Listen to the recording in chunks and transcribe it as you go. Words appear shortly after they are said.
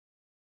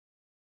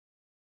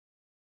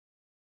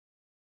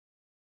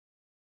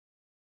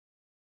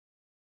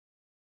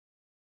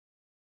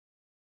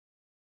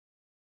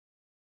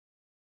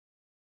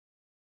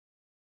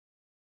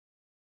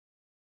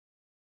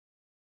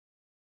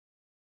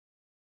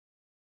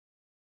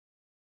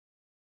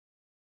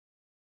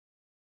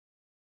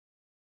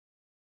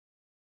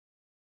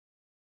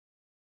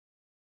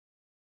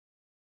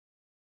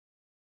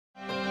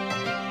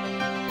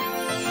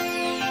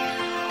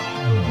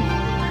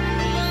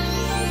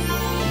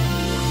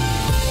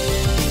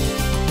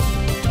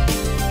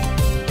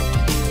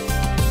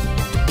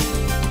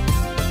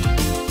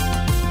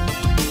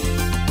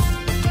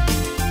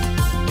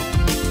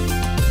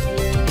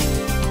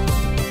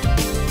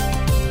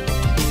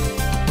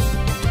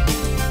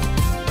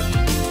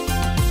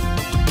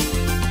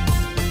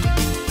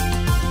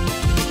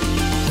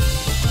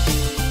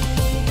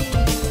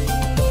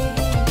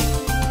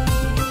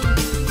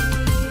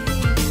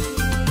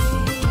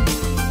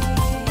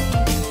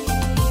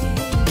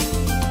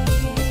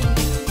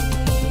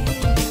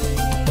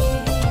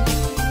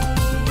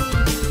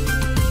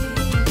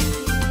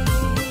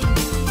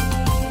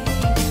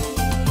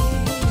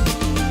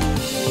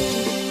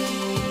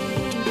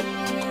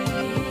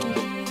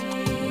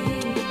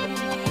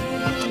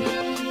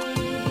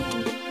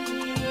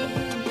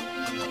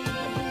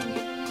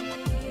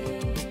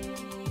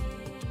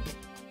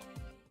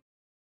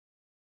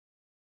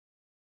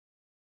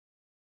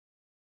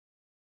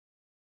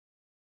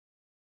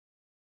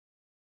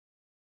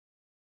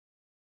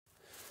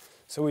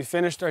So we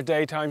finished our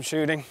daytime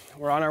shooting.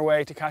 We're on our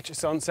way to catch a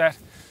sunset.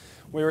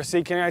 We were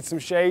seeking out some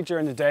shade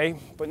during the day,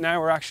 but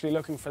now we're actually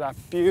looking for that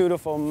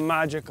beautiful,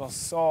 magical,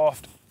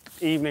 soft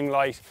evening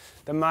light,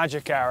 the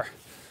magic hour.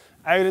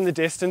 Out in the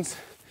distance,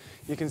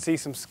 you can see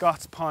some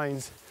Scots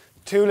pines,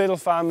 two little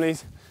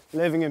families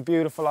living in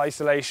beautiful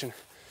isolation.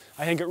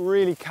 I think it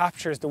really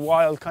captures the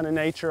wild kind of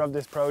nature of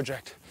this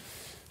project.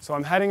 So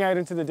I'm heading out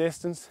into the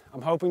distance.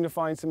 I'm hoping to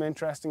find some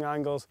interesting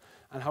angles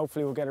and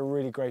hopefully we'll get a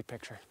really great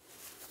picture.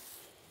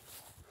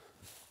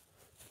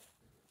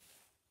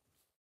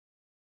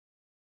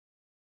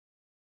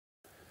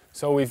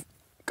 So we've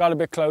got a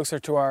bit closer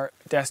to our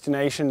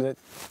destination.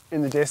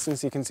 In the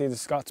distance you can see the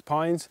Scots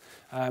pines.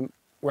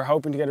 We're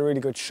hoping to get a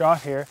really good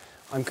shot here.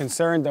 I'm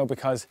concerned though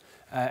because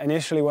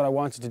initially what I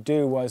wanted to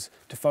do was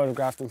to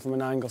photograph them from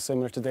an angle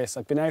similar to this.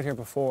 I've been out here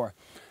before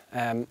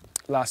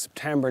last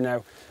September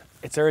now.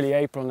 It's early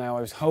April now.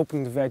 I was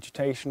hoping the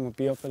vegetation would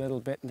be up a little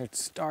bit and there'd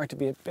start to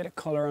be a bit of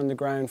colour on the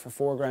ground for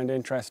foreground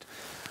interest.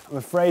 I'm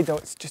afraid though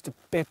it's just a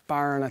bit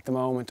barren at the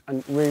moment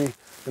and really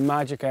the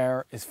magic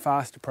hour is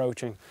fast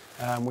approaching.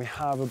 We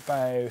have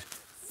about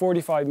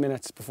 45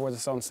 minutes before the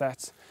sun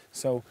sets,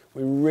 so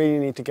we really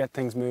need to get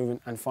things moving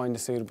and find a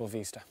suitable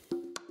vista.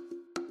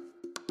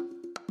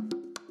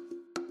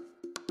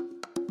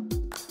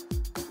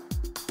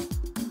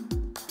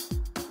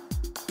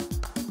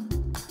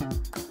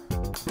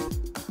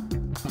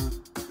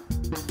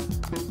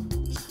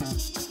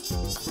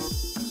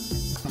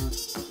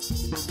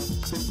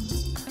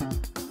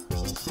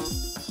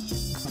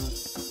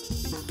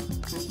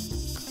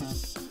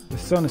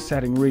 The sun is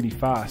setting really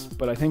fast,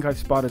 but I think I've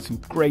spotted some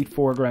great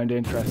foreground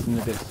interest in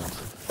the distance.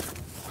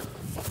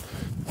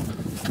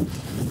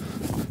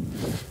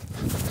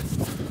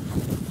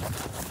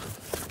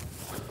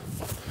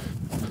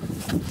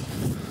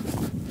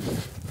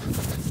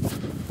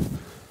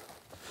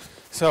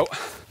 So,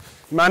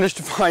 managed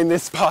to find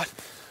this spot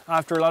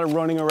after a lot of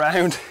running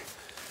around.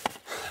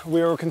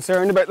 We were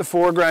concerned about the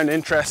foreground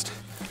interest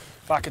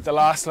back at the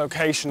last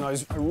location. I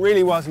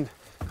really wasn't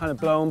kind of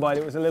blown by it.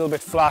 It was a little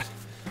bit flat.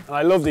 And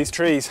I love these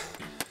trees.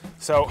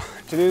 So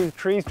to do the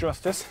trees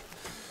justice,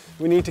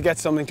 we need to get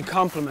something to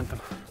complement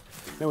them.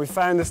 Now we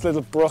found this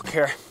little brook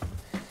here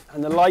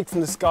and the light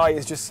from the sky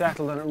is just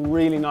settled on it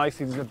really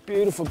nicely. There's a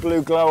beautiful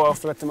blue glow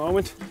off it at the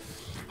moment.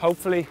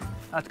 Hopefully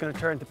that's going to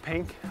turn to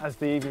pink as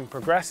the evening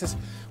progresses.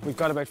 We've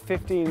got about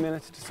 15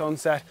 minutes to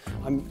sunset.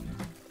 I'm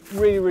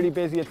really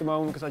busy at the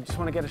moment because I just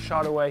want to get a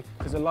shot away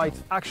because the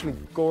light's actually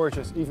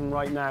gorgeous even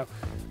right now.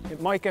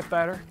 It might get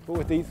better, but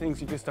with these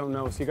things you just don't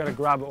know, so you got to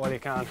grab it while you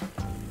can.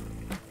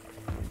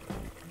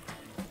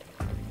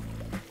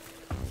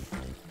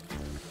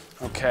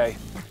 Okay,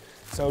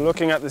 so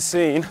looking at the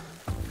scene,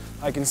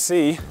 I can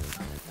see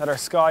that our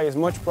sky is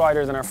much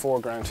brighter than our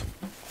foreground.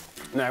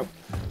 Now,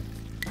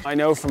 I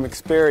know from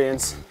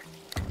experience,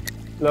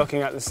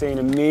 looking at the scene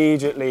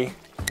immediately,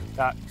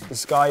 that the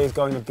sky is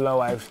going to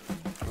blow out,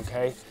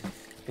 okay?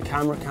 The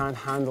camera can't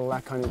handle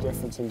that kind of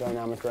difference in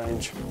dynamic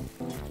range.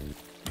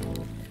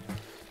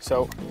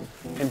 So,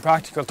 in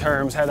practical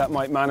terms, how that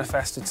might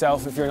manifest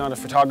itself if you're not a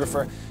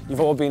photographer,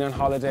 you've all been on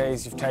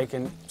holidays, you've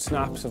taken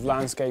snaps of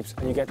landscapes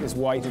and you get this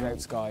whited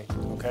out sky,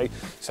 okay?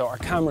 So our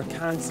camera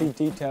can't see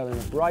detail in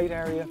a bright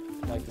area,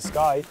 like the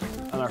sky,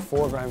 and our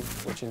foreground,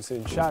 which is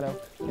in shadow,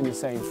 in the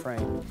same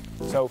frame.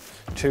 So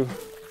to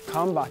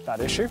combat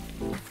that issue,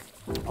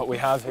 what we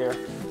have here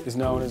is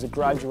known as a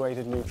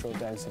graduated neutral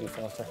density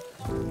filter.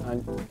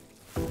 And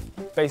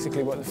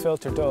basically what the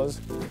filter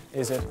does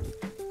is it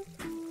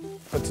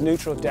puts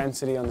neutral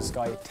density on the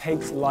sky. It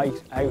takes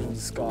light out of the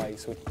sky,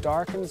 so it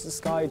darkens the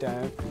sky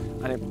down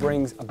and it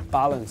brings a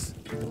balance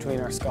between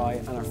our sky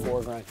and our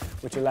foreground,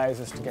 which allows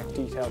us to get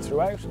detail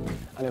throughout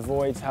and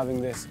avoids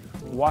having this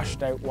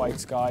washed out white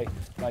sky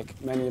like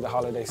many of the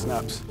holiday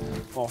snaps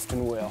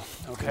often will.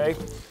 Okay,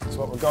 so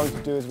what we're going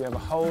to do is we have a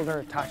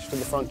holder attached to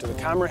the front of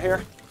the camera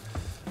here.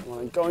 And what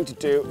I'm going to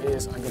do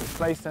is I'm going to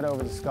place that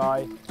over the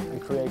sky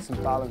and create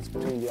some balance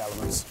between the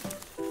elements.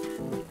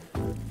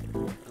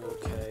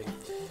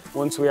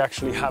 Once we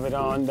actually have it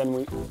on, then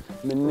we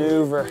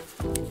maneuver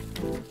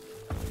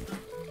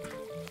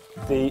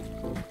the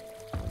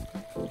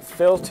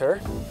filter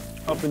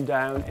up and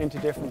down into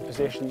different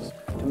positions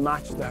to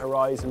match the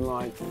horizon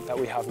line that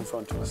we have in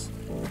front of us.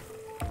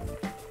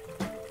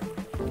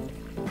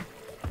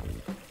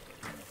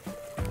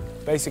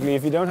 Basically,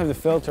 if you don't have the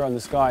filter on the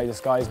sky is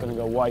going to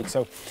go white.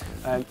 So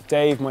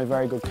Dave, my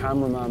very good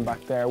cameraman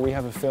back there, we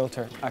have a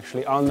filter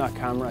actually on that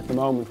camera at the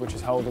moment, which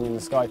is holding in the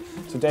sky.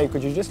 So Dave,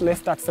 could you just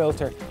lift that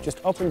filter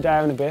just up and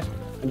down a bit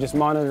and just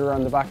monitor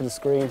on the back of the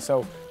screen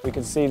so we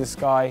can see the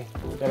sky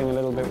getting a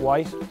little bit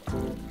white?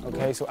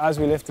 Okay, so as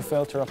we lift the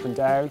filter up and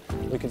down,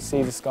 we can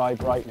see the sky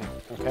brightening.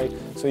 Okay,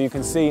 so you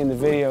can see in the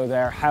video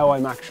there how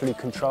I'm actually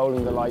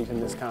controlling the light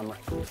in this camera.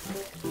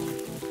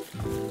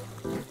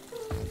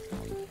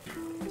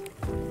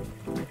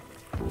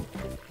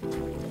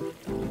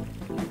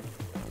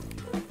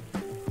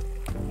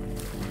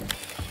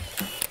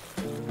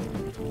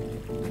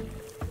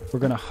 We're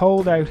going to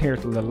hold out here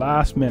till the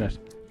last minute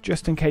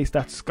just in case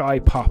that sky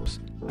pops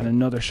and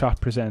another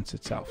shot presents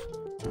itself.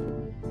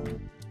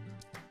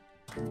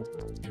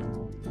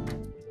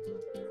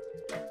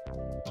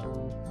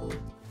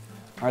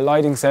 Our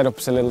lighting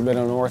setup's a little bit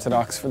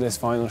unorthodox for this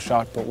final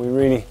shot, but we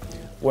really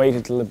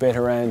waited till the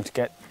bitter end to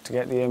get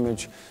the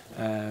image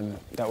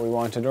that we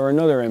wanted, or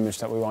another image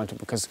that we wanted,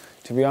 because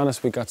to be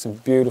honest, we got some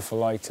beautiful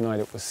light tonight.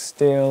 It was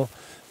still,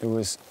 there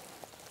was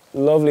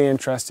lovely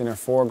interest in our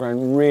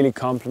foreground, really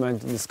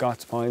complemented the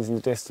Scots pines in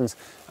the distance,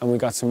 and we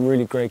got some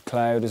really great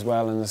cloud as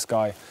well in the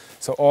sky.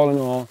 So all in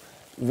all,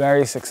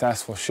 very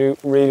successful shoot,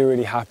 really,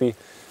 really happy.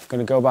 Going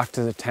to go back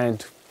to the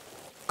tent,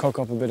 cook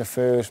up a bit of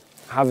food,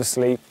 have a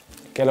sleep,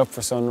 get up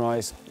for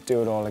sunrise,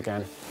 do it all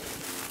again.